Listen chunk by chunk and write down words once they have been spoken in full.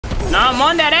I'm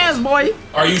on that ass, boy.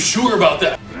 Are you sure about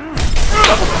that?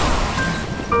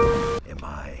 Am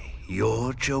I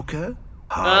your Joker,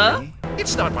 Harley?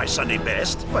 It's not my Sunday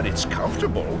best, but it's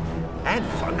comfortable and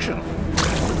functional.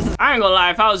 I ain't gonna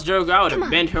lie, if I was Joker, I would have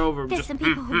bent her over. There's some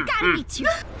people who gotta meet you.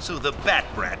 So the Bat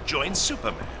Brat joins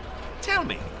Superman. Tell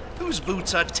me, whose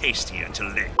boots are tastier to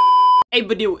lick? Hey,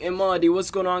 Badoo and Marty,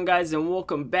 what's going on, guys, and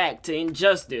welcome back to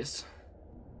Injustice.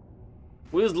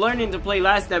 We was learning to play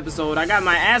last episode. I got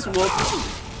my ass whooped.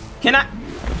 Can I?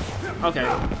 Okay.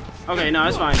 Okay, no,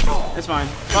 it's fine. It's fine.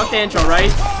 Fuck the intro,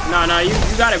 right? No, you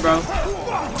got it, bro.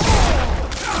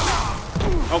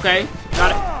 Okay,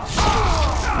 got it.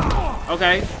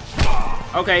 Okay.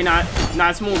 Okay,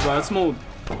 not smooth, bro. It's smooth.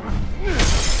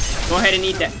 Go ahead and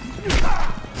eat that.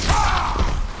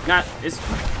 It's...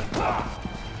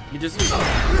 You just...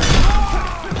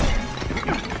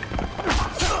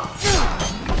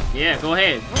 Yeah, go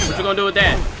ahead. What you gonna do with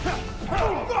that?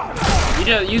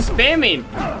 You spamming.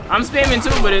 I'm spamming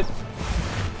too, but it...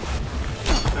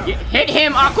 Hit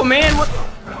him, Aquaman! What?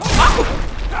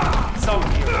 So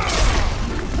cute.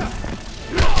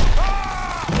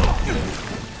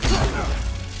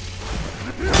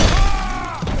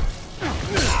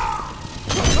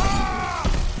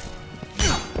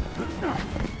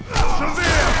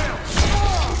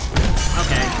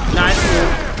 Okay, nice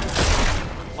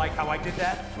move. Like how I did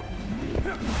that?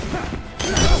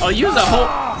 Oh, use a whole...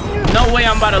 No way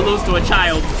I'm about to lose to a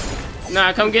child.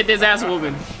 Nah, come get this ass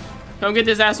whooping. Come get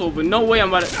this ass whooping. No way I'm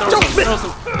about to throw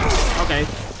some. Okay,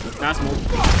 nice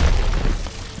move.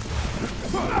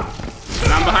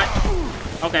 Now I'm behind.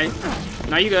 Okay,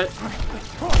 now you good.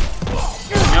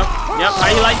 Yep, how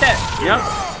you like that?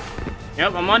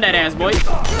 Yep, I'm on that ass, boy.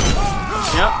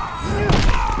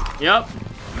 Yep.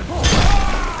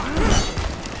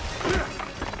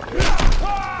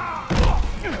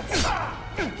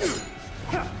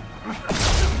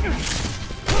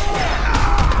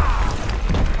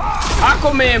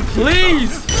 Aquaman,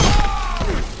 please!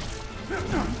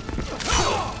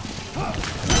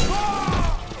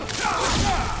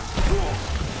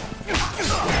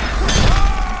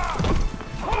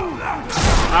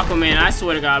 Aquaman, I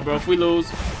swear to God, bro, if we lose...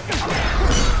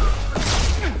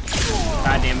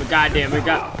 God damn it,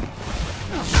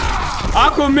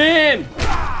 Aquaman!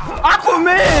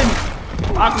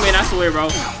 Aquaman, I swear, bro.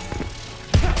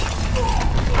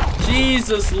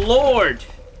 Jesus Lord!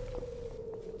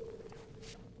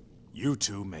 You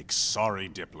two make sorry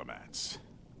diplomats.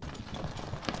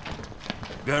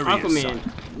 Very Aquaman,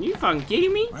 you fucking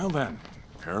kidding me? Well then,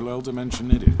 parallel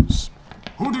dimension it is.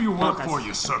 Who do you work for,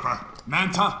 usurper?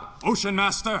 Manta? Ocean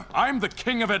Master? I'm the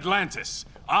king of Atlantis.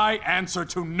 I answer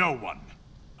to no one.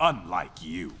 Unlike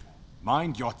you.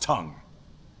 Mind your tongue.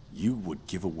 You would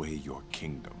give away your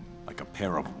kingdom like a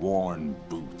pair of worn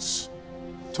boots.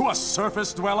 To a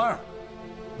surface dweller?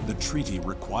 The treaty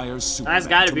requires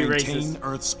Superman to maintain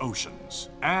Earth's oceans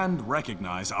and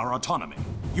recognize our autonomy.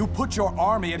 You put your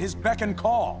army at his beck and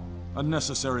call. A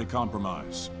necessary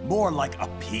compromise. More like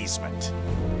appeasement.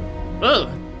 Ugh,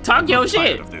 talk your shit.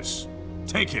 Tired of this.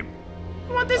 Take him.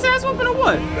 You want this ass whooping or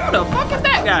what? Who the fuck is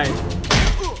that guy?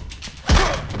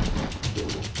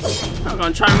 I'm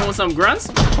gonna try me with some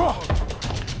grunts?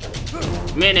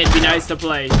 Man, it'd be nice to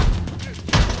play.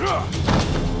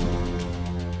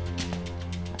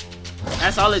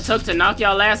 That's all it took to knock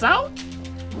y'all ass out?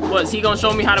 Was he gonna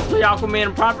show me how to play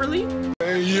Aquaman properly?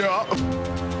 Yeah. I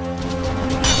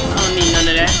don't need none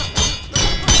of that.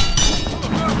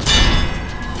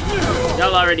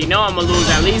 Y'all already know I'm gonna lose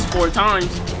at least 4 times.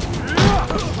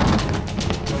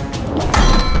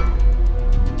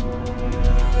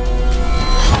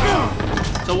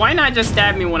 So why not just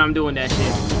stab me when I'm doing that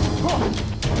shit?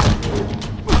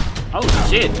 Oh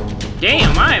shit.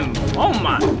 Damn, oh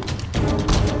my.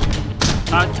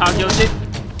 Talk your shit.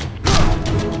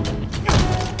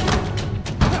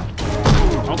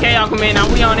 Okay, Aquaman, now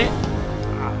we on it.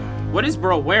 What is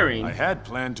bro wearing? I had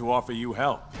planned to offer you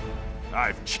help.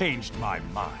 I've changed my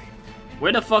mind.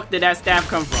 Where the fuck did that staff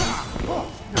come from?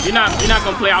 You're not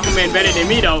gonna play Aquaman better than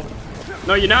me though.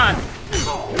 No, you're not.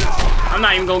 I'm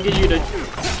not even gonna give you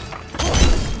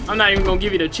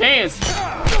the chance.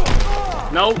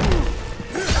 Nope.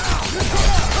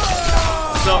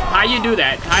 So how you do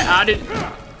that? How do you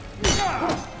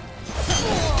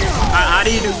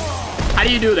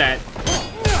do that?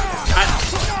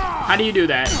 How do you do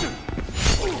that?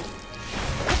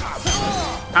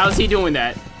 How's he doing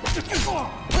that?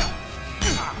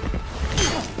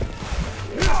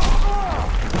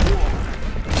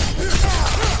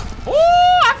 Ooh,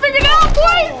 I figured it out,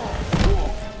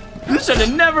 boy! You should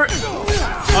have never...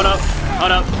 Hold up.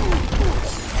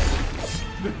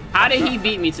 How did he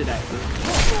beat me today?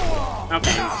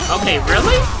 Okay. Okay,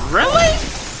 really? Really?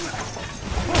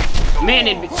 Man,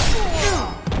 it...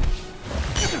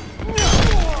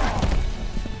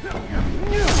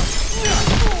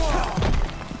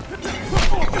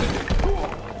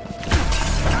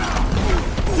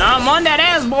 Nah, I'm on that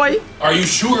ass, boy. Are you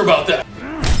sure about that?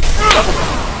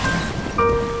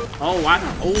 Oh,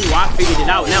 I figured it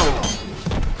out now.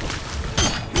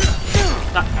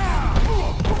 Stop.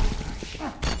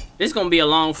 This is gonna be a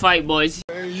long fight, boys.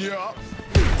 Yeah.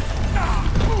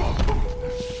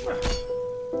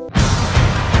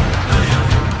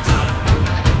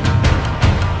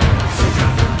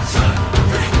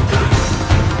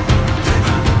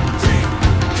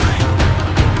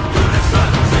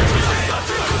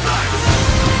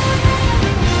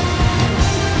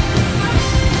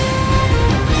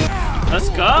 Let's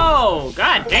go!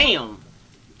 God damn!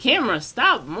 Camera,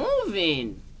 stop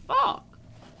moving! Fuck!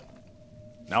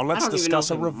 Now let's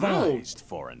discuss a revised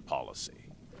foreign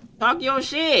policy. Talk your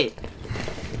shit!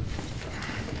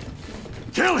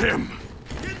 Kill him!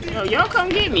 Yo, y'all come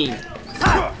get me!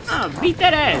 Beat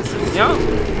that ass! Yo!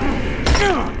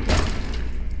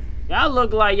 Y'all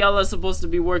look like y'all are supposed to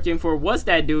be working for what's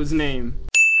that dude's name?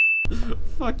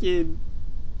 Fucking...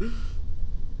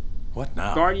 What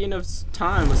now? Guardian of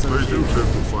Time or something. They do tend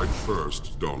to fight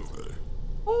first, don't they?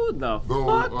 Who the Though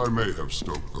fuck? I may have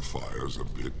stoked the fires a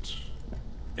bit.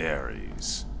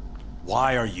 Ares,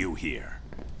 why are you here?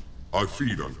 I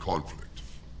feed on conflict.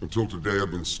 Until today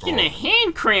I've been starved. Getting a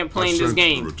hand cramp playing I this sensed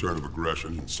game. the return of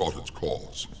aggression and sought its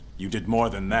cause. You did more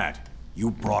than that.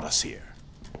 You brought us here.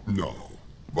 No,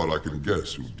 but I can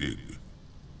guess who did.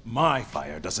 My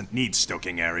fire doesn't need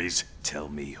stoking, Ares. Tell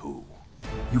me who.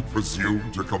 You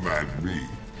presume to command me.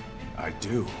 I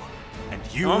do. And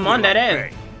you I'm on that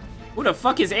ass. Who the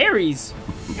fuck is Ares?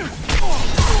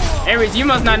 Ares, you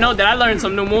must not know that I learned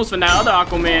some new moves from that other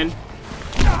Aquaman.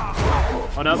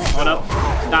 Hold up, hold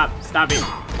up. Stop it.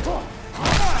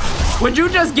 Would you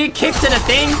just get kicked to the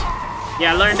thing?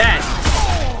 Yeah, I learned that.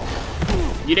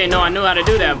 You didn't know I knew how to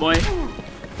do that, boy.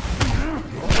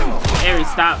 Ares,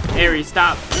 stop. Ares,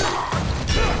 stop.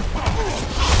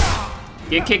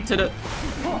 Get kicked to the...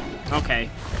 Okay.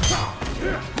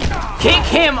 Kick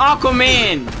him,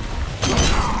 Aquaman!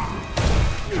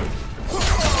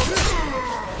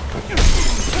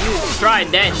 You tried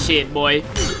that shit, boy.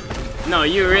 No,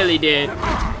 you really did.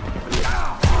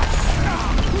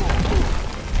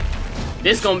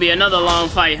 This gonna be another long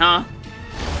fight, huh?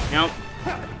 Yep.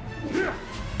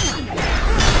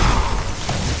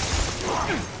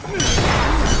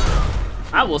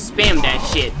 I will spam that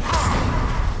shit.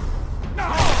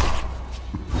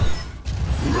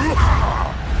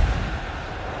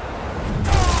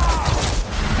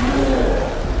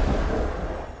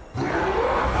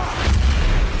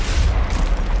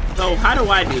 So how do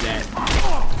I do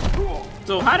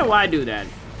that?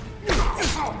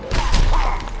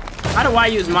 How do I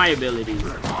use my abilities?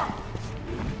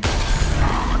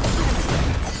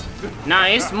 Nah,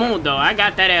 it's smooth though. I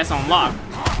got that ass on lock.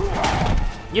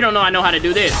 You don't know I know how to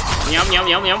do this. Yum. Yum.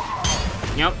 Yum.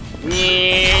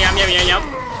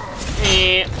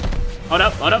 Hold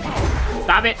up.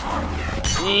 Stop it.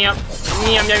 Yum.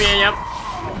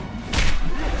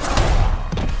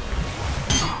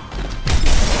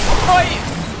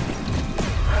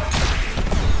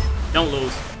 Don't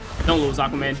lose,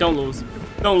 Aquaman. Don't lose.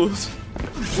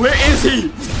 Where is he?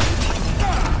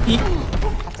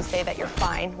 Have to say that you're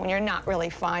fine when you're not really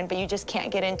fine, but you just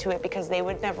can't get into it because they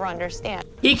would never understand.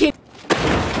 He can.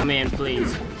 Man,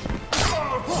 please.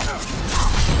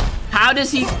 How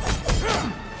does he?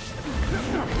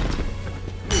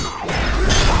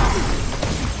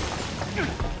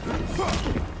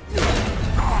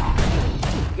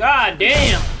 God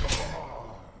damn.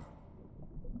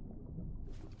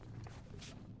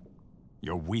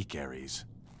 You're weak, Ares.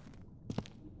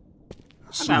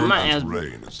 Superman's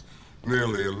reign is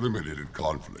nearly eliminated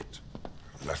conflict.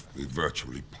 Left me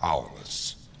virtually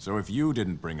powerless. So if you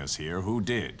didn't bring us here, who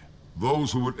did?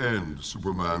 Those who would end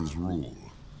Superman's rule.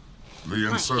 The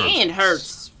My insurgents. hand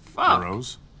hurts. Fuck.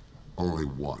 Heroes? Only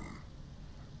one.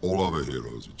 All other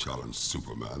heroes who challenged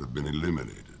Superman have been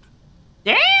eliminated.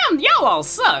 Damn, y'all all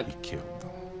suck. He killed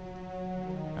them.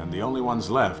 And the only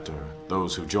ones left are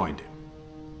those who joined him.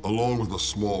 Along with a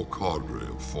small cadre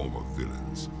of former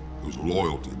villains whose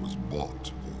loyalty was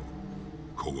bought or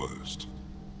coerced.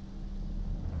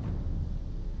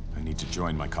 I need to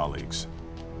join my colleagues.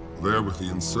 They're with the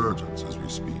insurgents as we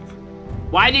speak.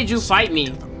 Why did you fight me?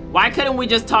 Why couldn't we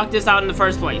just talk this out in the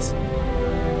first place?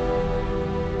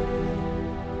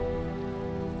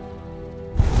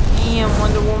 Damn,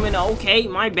 Wonder Woman. Okay,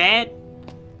 my bad.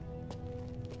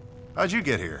 How'd you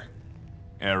get here?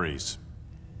 Ares.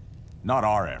 Not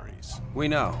our Ares. We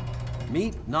know.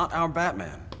 Meet not our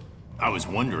Batman. I was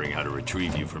wondering how to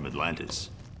retrieve you from Atlantis.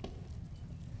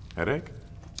 Headache?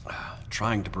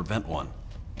 Trying to prevent one.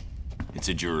 It's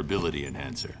a durability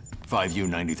enhancer.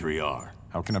 5U93R.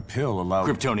 How can a pill allow...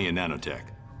 Kryptonian nanotech.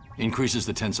 Increases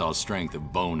the tensile strength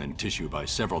of bone and tissue by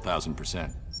several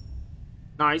thousand%.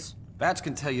 Nice. Bats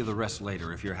can tell you the rest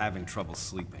later if you're having trouble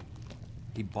sleeping.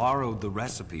 He borrowed the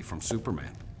recipe from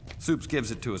Superman. Supes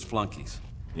gives it to his flunkies.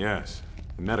 Yes.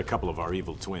 I met a couple of our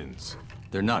evil twins.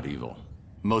 They're not evil.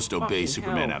 Most obey Fucking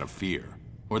Superman hell. out of fear.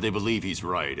 Or they believe he's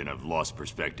right and have lost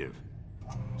perspective.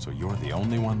 So you're the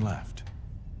only one left.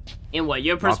 And what,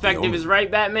 your Not the perspective only- is right,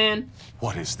 Batman?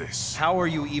 What is this? How are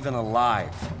you even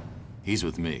alive? He's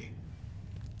with me.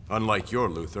 Unlike your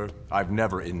Luthor, I've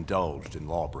never indulged in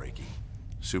lawbreaking.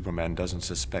 Superman doesn't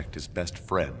suspect his best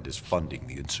friend is funding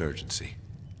the insurgency.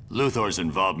 Luthor's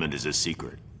involvement is a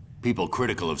secret. People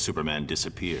critical of Superman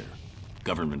disappear.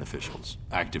 Government officials,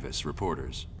 activists,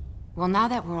 reporters. Well, now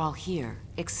that we're all here,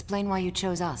 explain why you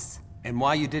chose us. And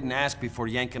why you didn't ask before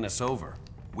yanking us over.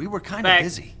 We were kind of Fact.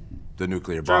 busy. The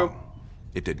nuclear True. bomb.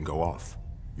 It didn't go off.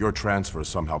 Your transfer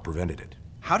somehow prevented it.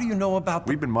 How do you know about the...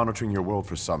 We've been monitoring your world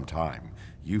for some time.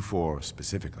 You four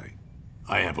specifically.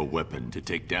 I have a weapon to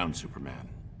take down Superman.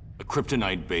 A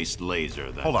kryptonite-based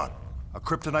laser that... Hold on. A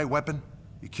kryptonite weapon?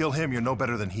 You kill him, you're no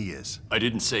better than he is. I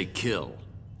didn't say kill.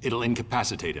 It'll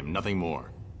incapacitate him, nothing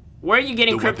more. Where are you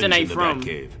getting The weapon's in kryptonite the from?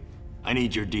 Batcave. I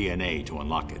need your DNA to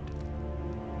unlock it.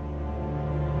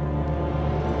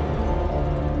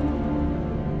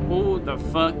 Who the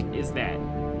fuck is that?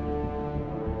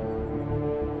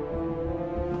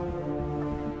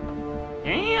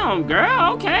 Damn,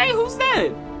 girl. Okay, who's that?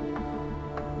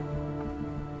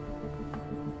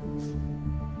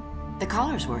 The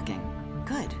collar's working.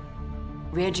 Good.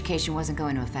 Re-education wasn't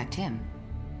going to affect him.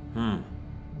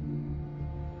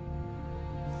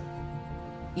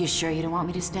 You sure you don't want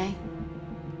me to stay?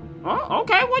 Oh,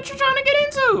 okay. What you trying to get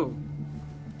into?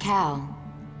 Cal,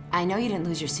 I know you didn't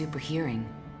lose your super hearing.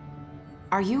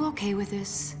 Are you okay with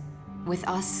this? With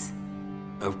us?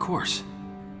 Of course.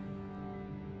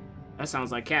 That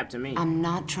sounds like Cap to me. I'm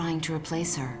not trying to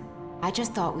replace her. I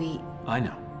just thought we... I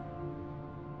know.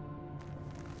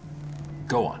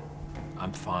 Go on.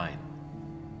 I'm fine.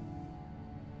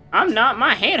 I'm not.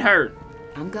 My head hurt.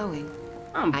 I'm going.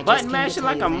 I'm I just button came to mashing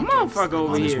tell like you, a Lanterns, motherfucker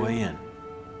over On his here. way in.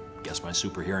 Guess my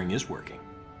super hearing is working.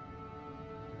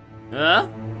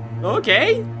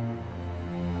 Okay.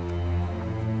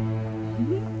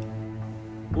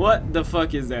 What the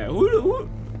fuck is that? Who?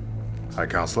 Hi,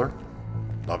 Counselor.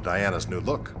 Love Diana's new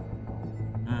look.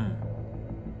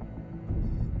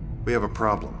 We have a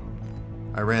problem.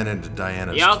 I ran into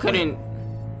Diana's Y'all twin, couldn't.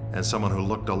 and someone who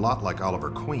looked a lot like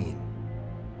Oliver Queen.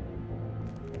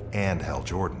 And Hal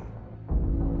Jordan.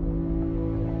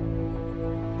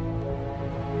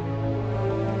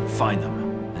 Find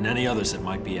them, and any others that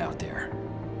might be out there.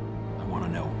 I want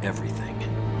to know everything.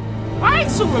 Why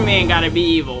Superman gotta be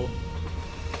evil?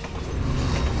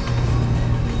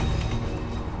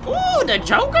 Ooh, the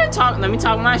Joker talk. Let me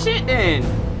talk my shit then.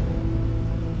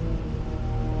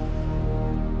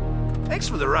 Thanks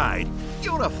for the ride.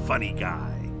 You're a funny guy.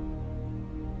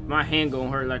 My hand gonna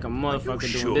hurt like a Are you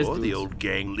motherfucker doing this. sure the dude. old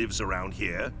gang lives around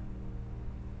here?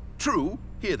 True,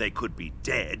 here they could be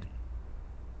dead.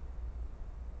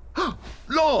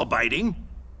 Law-abiding.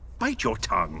 Bite your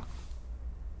tongue.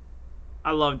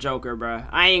 I love Joker, bruh.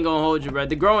 I ain't gonna hold you, bruh.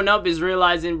 The growing up is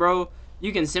realizing, bro,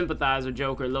 you can sympathize with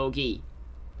Joker low-key.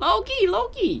 Low-key,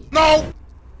 low-key. No!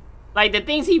 Like, the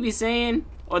things he be saying,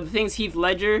 or the things Heath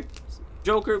Ledger,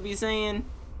 Joker be saying,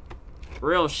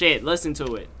 real shit. Listen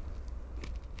to it.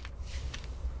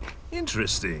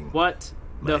 Interesting. What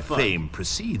the My fuck? fame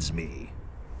precedes me.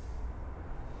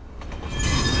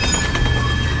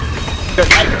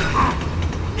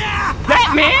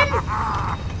 Batman?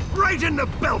 Right in the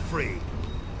belfry.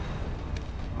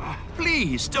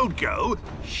 Please, don't go.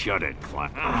 Shut it,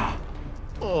 Clark.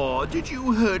 Oh, did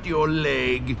you hurt your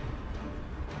leg?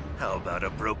 How about a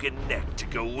broken neck to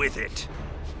go with it?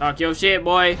 Talk your shit,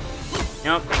 boy.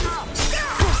 Yup.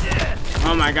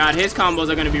 Oh my god, his combos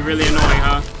are gonna be really annoying,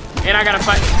 huh? And I gotta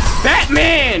fight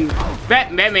Batman!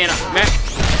 Batman,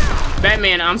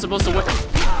 I'm supposed to win.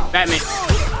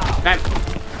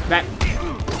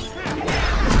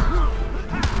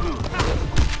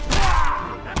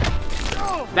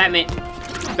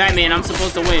 Batman, I'm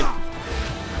supposed to win.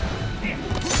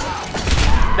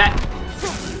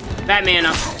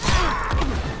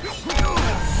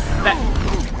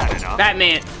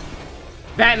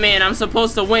 Batman, I'm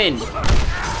supposed to win.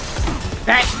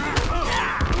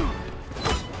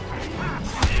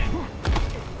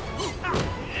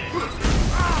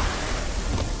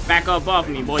 Back up off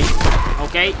me, boy.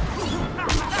 Okay.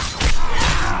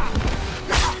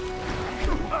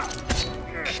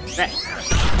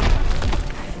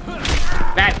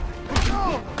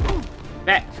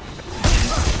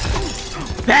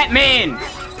 Batman!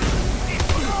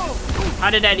 How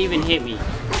did that even hit me?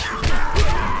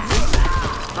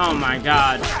 Oh my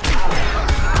god.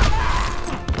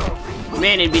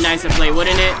 Man, it'd be nice to play,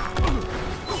 wouldn't it?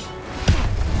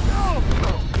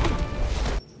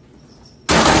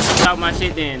 Stop my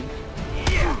shit then.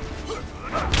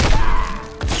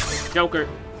 Joker.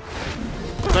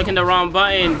 Clicking the wrong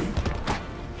button.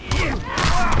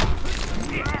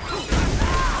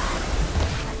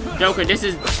 Joker,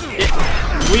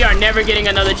 we are never getting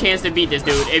another chance to beat this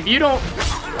dude. If you don't...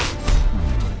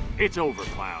 It's over,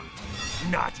 clown.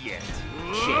 Not yet.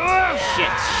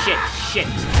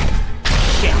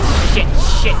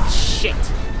 Shit.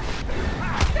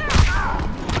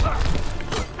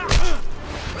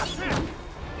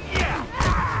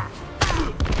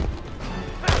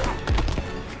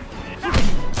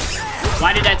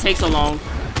 Why did that take so long?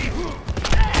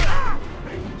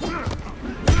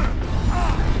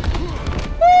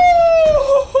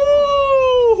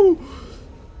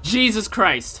 Jesus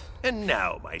Christ. And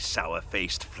now, my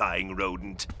sour-faced flying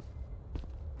rodent.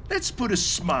 Let's put a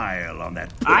smile on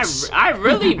that puss. I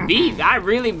really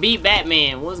beat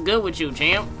Batman. What's good with you,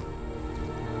 champ?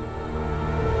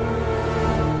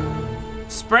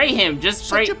 Spray him, just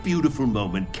spray. Such a beautiful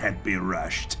moment can't be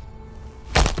rushed.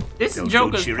 This Don't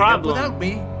Joker's cheer it up problem. without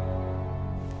me.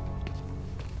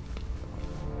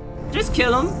 Just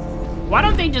kill him. Why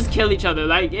don't they just kill each other?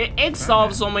 Like, it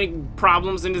solves so many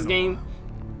problems in this game.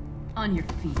 On your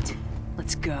feet.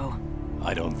 Let's go.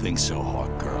 I don't think so,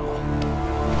 Hawk Girl.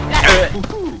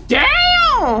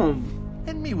 Damn!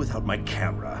 And me without my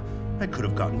camera. I could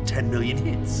have gotten 10 million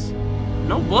hits.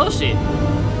 No bullshit.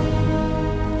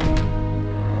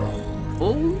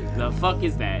 Who the fuck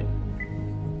is that?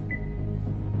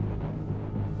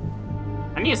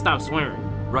 I need to stop swearing.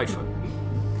 Right foot.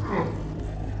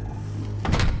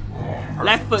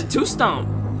 Left foot, 2 stomp.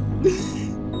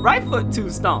 Right foot, 2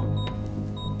 stomp.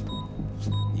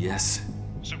 Yes.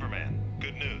 Superman,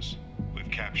 good news. We've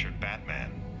captured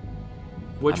Batman.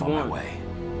 Which I'm one? on my way.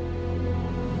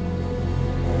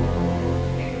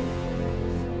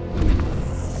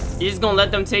 You just gonna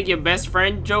let them take your best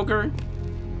friend, Joker?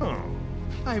 Oh,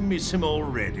 I miss him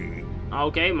already.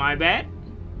 Okay, my bad.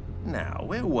 Now,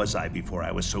 where was I before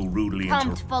I was so rudely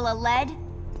Pumped full of lead?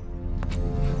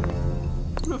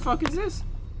 Who the fuck is this?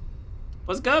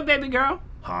 What's good, baby girl?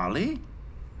 Harley?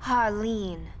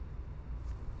 Harleen.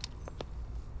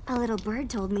 A little bird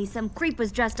told me some creep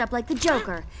was dressed up like the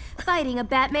Joker, fighting a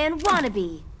Batman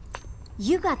wannabe.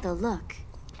 You got the look,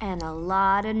 and a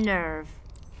lot of nerve.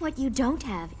 What you don't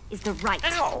have is the right.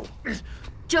 Ow!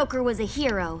 Joker was a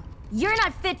hero. You're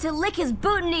not fit to lick his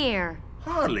boutonniere.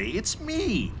 Harley, it's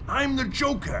me. I'm the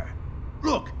Joker.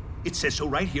 Look, it says so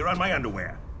right here on my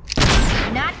underwear.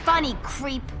 Not funny,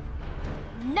 creep.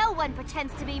 No one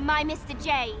pretends to be my Mr.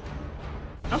 J.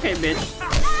 Okay, bitch.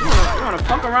 You wanna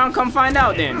fuck around? Come find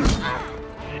out then.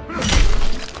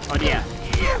 Oh yeah.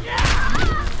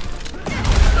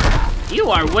 You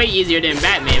are way easier than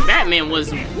Batman. Batman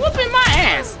was whooping my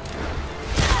ass.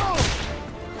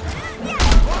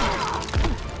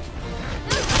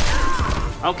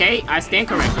 Okay, I stand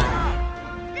corrected.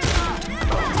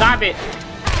 Stop it.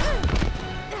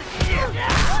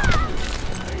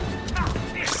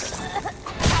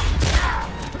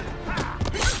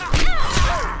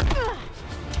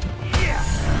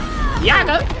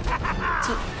 Yaga!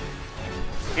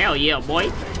 Hell yeah,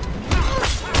 boy.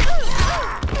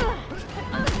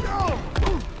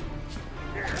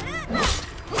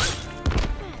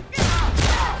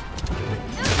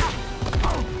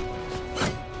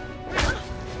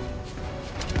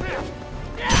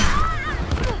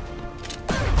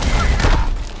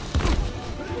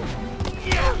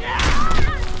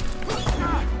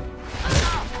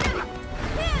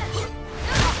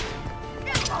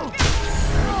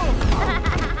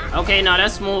 Okay, now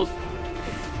that's smooth.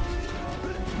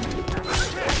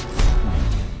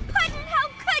 Puddin', how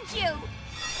could you?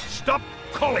 Stop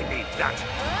calling me that.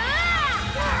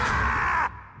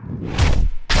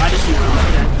 Why did she run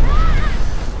like that?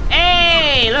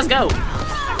 Hey, let's go.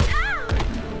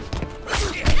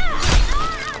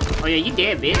 Oh yeah, you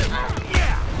dead, bitch.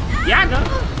 Yaga.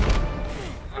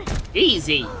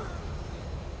 Easy.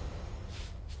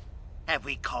 Have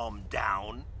we calmed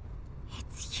down?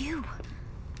 It's you.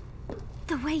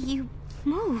 The way you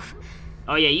move.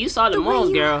 Oh yeah, you saw the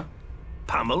moves, girl.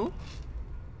 Pummel?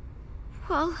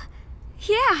 Well,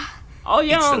 yeah. Oh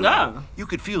yeah, It's the on love. God. You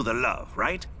could feel the love,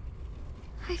 right?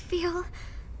 I feel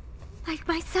like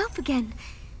myself again.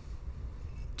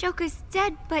 Joker's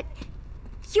dead, but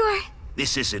you're...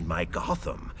 This isn't my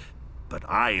Gotham, but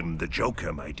I'm the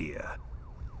Joker, my dear.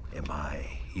 Am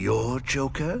I your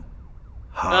Joker,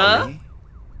 Harley?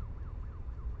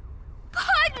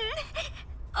 Pardon!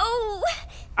 Oh...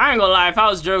 I ain't gonna lie, if I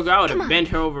was Joker, I would have bent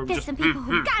her over. There's some people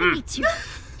who gotta meet you.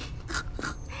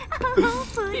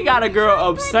 You got a girl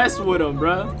obsessed with him,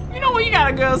 bro. You know when you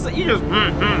got a girl, so you just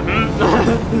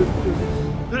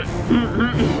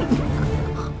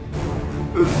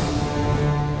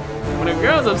when a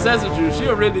girl's obsessed with you,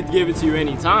 she'll really give it to you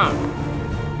anytime.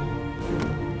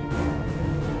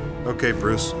 Okay,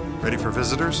 Bruce. Ready for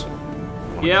visitors?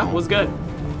 Yeah, what's good?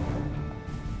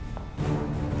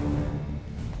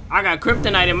 I got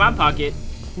kryptonite in my pocket.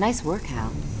 Nice work, Hal.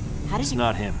 How did It's you...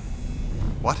 not him.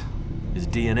 What? His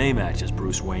DNA matches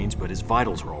Bruce Wayne's, but his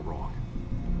vitals are all wrong.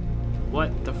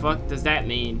 What the fuck does that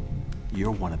mean?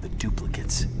 You're one of the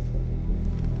duplicates.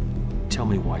 Tell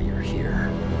me why you're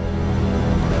here.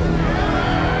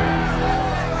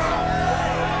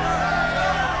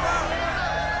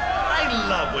 I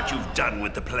love what you've done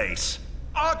with the place.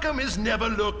 Arkham has never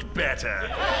looked better.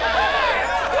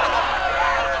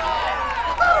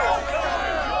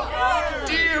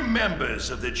 Dear members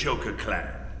of the Joker clan,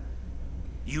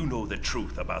 you know the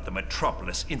truth about the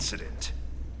Metropolis incident.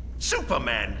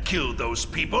 Superman killed those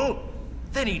people,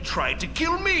 then he tried to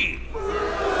kill me.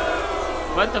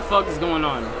 What the fuck is going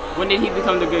on? When did he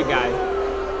become the good guy?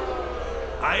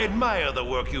 I admire the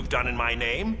work you've done in my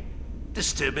name.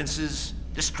 Disturbances,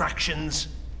 distractions,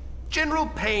 general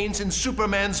pains in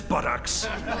Superman's buttocks.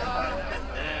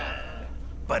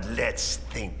 But let's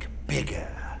think bigger.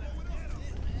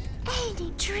 Ain't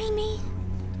he dreamy?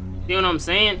 You know what I'm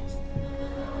saying?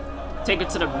 Take her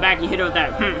to the back and hit her with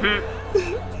that.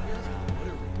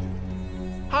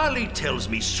 Harley tells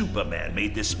me Superman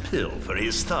made this pill for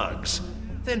his thugs.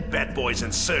 Then Bat Boy's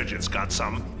insurgents got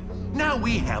some. Now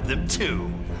we have them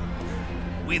too.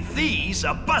 With these,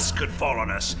 a bus could fall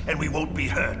on us and we won't be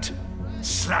hurt.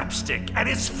 Slapstick at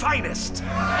its finest.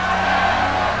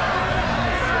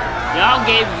 Y'all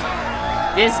gave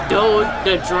this dude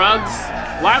the drugs?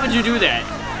 Why would you do that?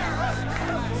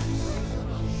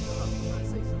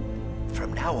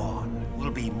 From now on,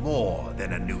 we'll be more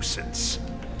than a nuisance.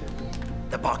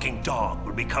 The barking dog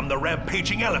will become the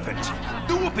rampaging elephant.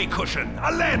 The whoopee cushion,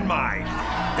 a landmine.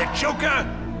 The Joker,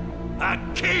 a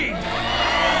king.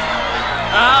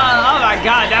 Oh my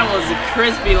god, that was a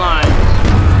crispy line.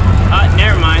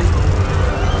 Never mind.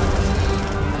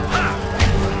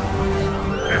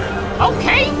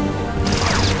 Okay.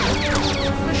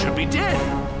 I should be dead.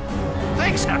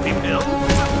 Thanks, Happy Pill.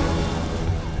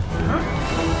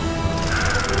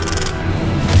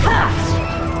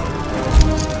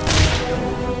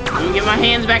 Let me get my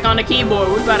hands back on the keyboard.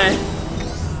 We better.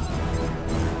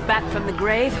 Back from the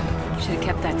grave? Should have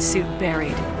kept that suit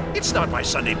buried. It's not my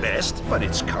Sunday best, but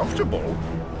it's comfortable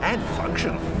and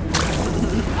functional.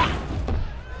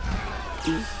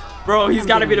 Bro, he's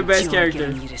got to be the best Enjoy character.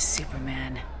 getting you to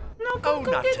Superman. Oh,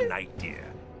 not tonight, dear.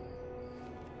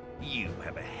 You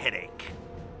have a headache.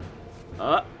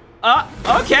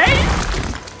 Okay.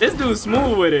 This dude's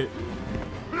smooth with it.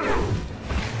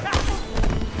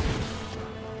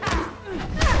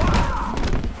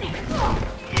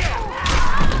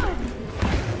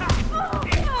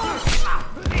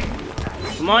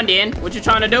 Come on, Dan. What you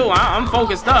trying to do? I'm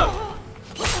focused up.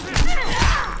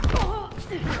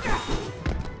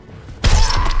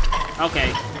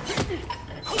 Okay.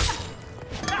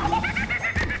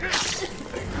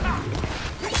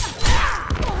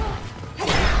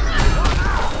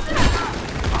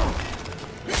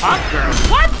 Hawk girl.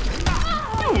 What?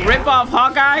 You rip off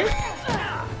Hawkeye?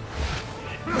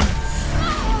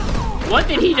 What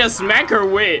did he just smack her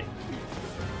with?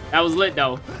 That was lit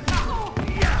though.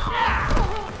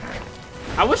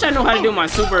 I wish I knew how to do my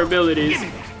super abilities.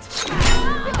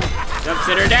 Yep,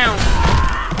 sit her down.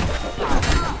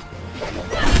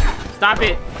 Stop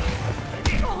it.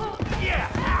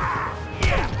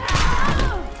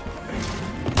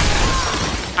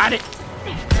 Got it.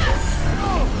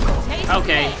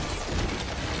 Okay.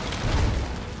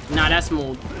 Nah, that's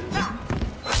smooth.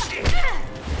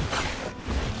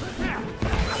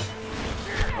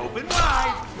 Open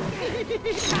wide.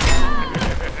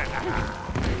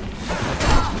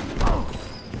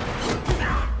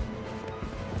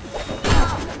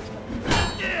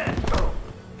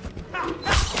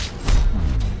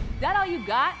 That all you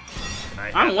got?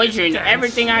 I'm wagering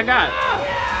everything I got.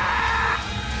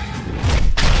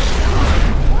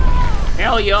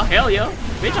 Hell yeah, hell yeah.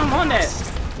 Bitch, I'm on that.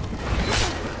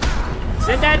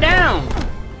 Sit that down.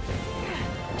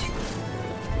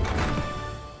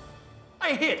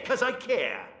 I hit because I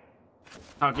care.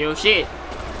 Talk your shit.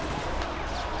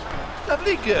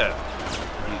 Lovely girl.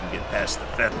 You can get past the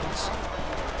feathers.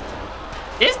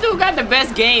 This dude got the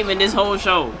best game in this whole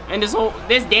show. In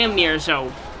this damn near show.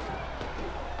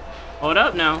 Hold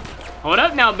up now. Hold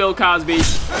up now, Bill Cosby.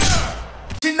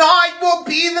 Tonight will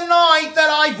be the night that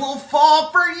I will fall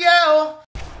for you.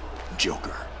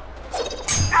 Joker.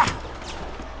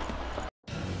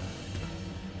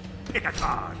 Pick a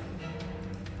card.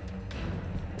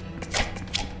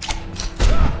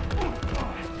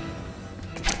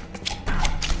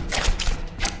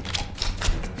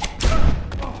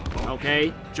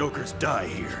 Okay. Jokers die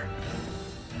here.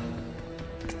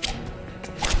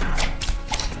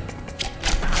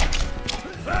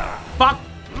 Fuck!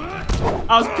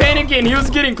 I was panicking. He was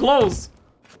getting close.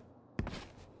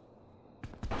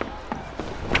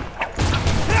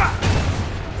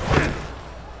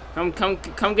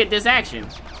 Come get this action.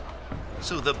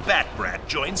 So the Bat Brat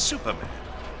joins Superman.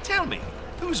 Tell me,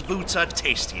 whose boots are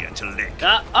tastier to lick?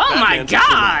 Oh my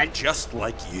God! Just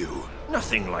like you.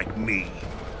 Nothing like me.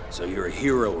 So you're a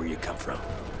hero where you come from.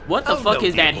 What the fuck no,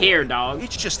 is that dear hair, boy. dog?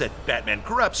 It's just that Batman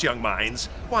corrupts young minds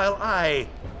while I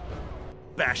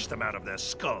bash them out of their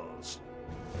skulls.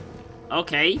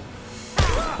 Okay.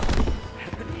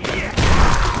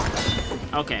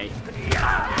 Okay.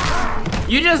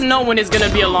 You just know when it's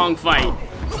gonna be a long fight.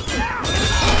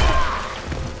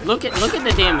 Look at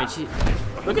the damage.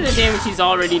 Look at the damage he's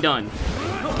already done.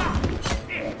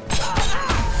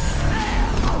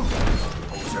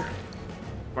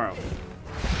 Bro.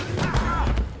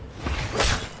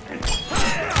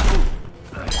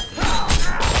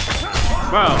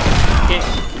 Bro.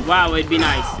 Wow, it'd be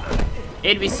nice.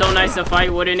 It'd be so nice to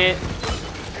fight, wouldn't it?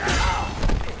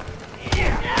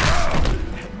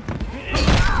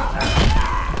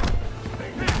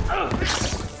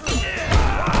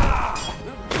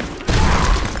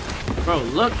 Bro,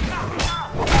 look.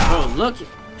 Bro, look.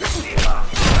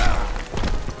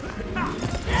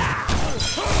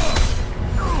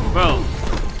 Bro,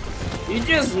 you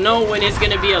just know when it's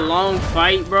gonna be a long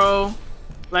fight, bro.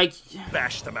 Like,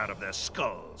 bash them out of their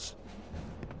skulls.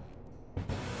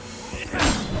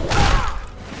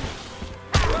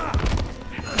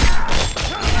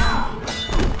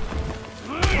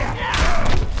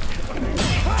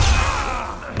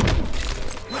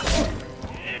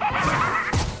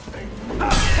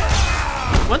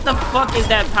 what the fuck is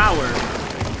that power?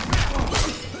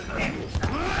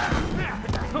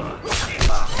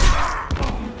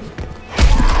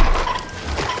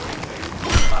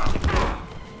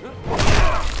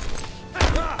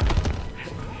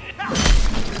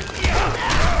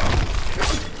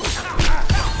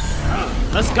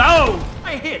 Let's go!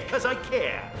 I hit because I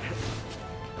care.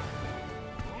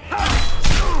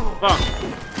 Fuck.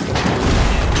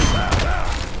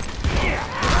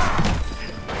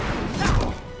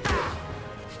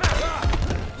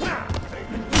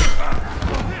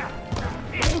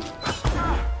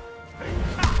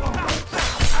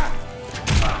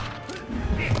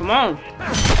 Come on.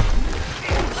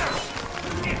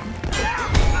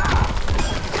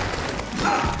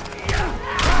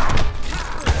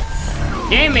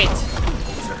 Damn it!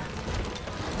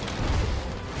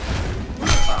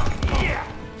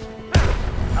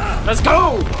 Let's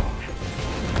go!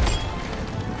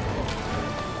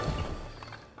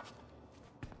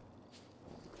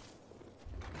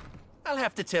 I'll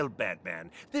have to tell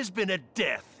Batman there's been a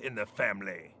death in the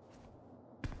family.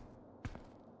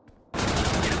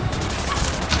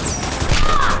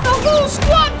 The whole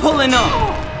squad pulling up!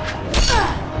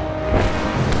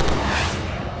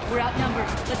 We're outnumbered.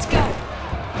 Let's go.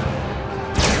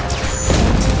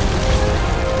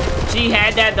 She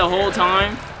had that the whole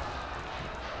time?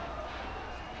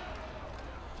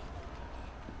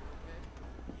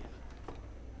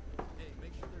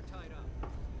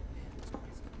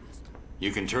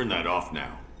 You can turn that off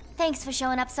now. Thanks for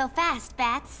showing up so fast,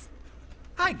 Bats.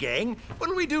 Hi, gang.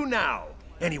 What'll we do now?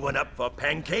 Anyone up for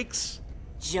pancakes?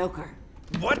 Joker.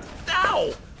 What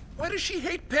now? Why does she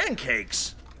hate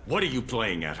pancakes? What are you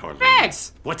playing at, Harley?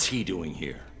 Max! What's he doing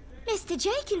here? Mr. J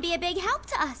can be a big help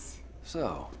to us.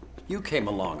 So, you came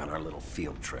along on our little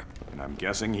field trip. And I'm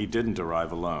guessing he didn't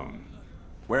arrive alone.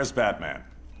 Where's Batman?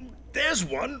 There's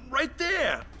one right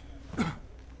there.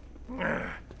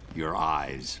 Your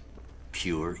eyes.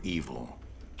 Pure evil.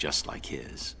 Just like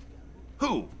his.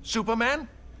 Who? Superman?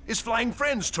 His flying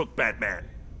friends took Batman.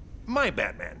 My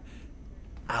Batman.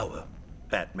 Our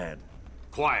Batman.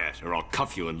 Quiet, or I'll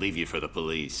cuff you and leave you for the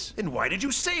police. Then why did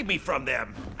you save me from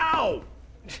them? Ow!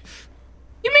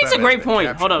 You made a great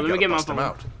point. Hold on, let me get my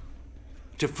phone.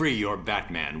 To free your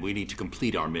Batman, we need to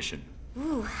complete our mission.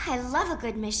 Ooh, I love a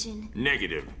good mission.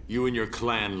 Negative. You and your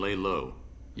clan lay low.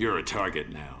 You're a target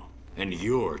now. And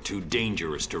you're too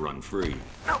dangerous to run free.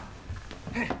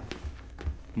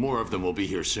 More of them will be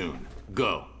here soon.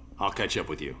 Go. I'll catch up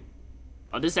with you.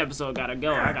 Oh, this episode gotta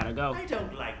go. I gotta go. I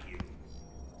don't like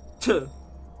you.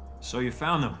 So you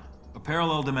found them. A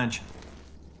parallel dimension.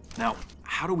 Now,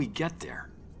 how do we get there?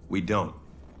 We don't.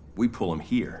 We pull them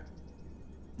here.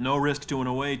 No risk to an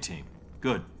away team.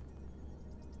 Good.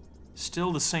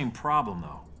 Still the same problem,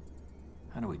 though.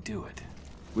 How do we do it?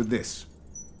 With this.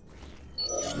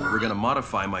 We're gonna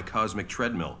modify my cosmic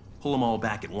treadmill. Pull them all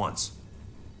back at once.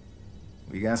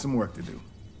 We got some work to do.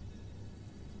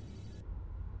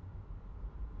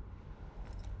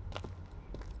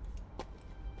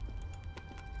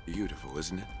 Beautiful,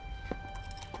 isn't it?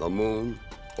 The moon,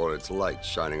 or its light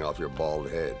shining off your bald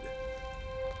head.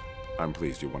 I'm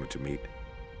pleased you wanted to meet.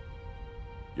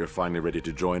 You're finally ready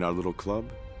to join our little club?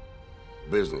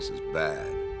 Business is bad.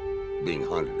 Being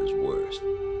hunted is worse.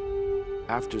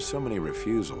 After so many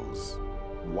refusals,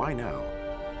 why now?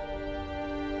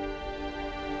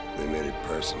 They made it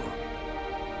personal.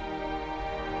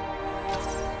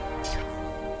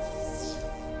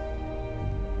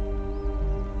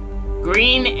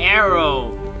 Green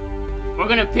Arrow. We're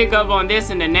gonna pick up on this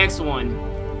in the next one.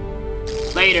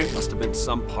 Later. Must have been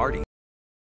some party.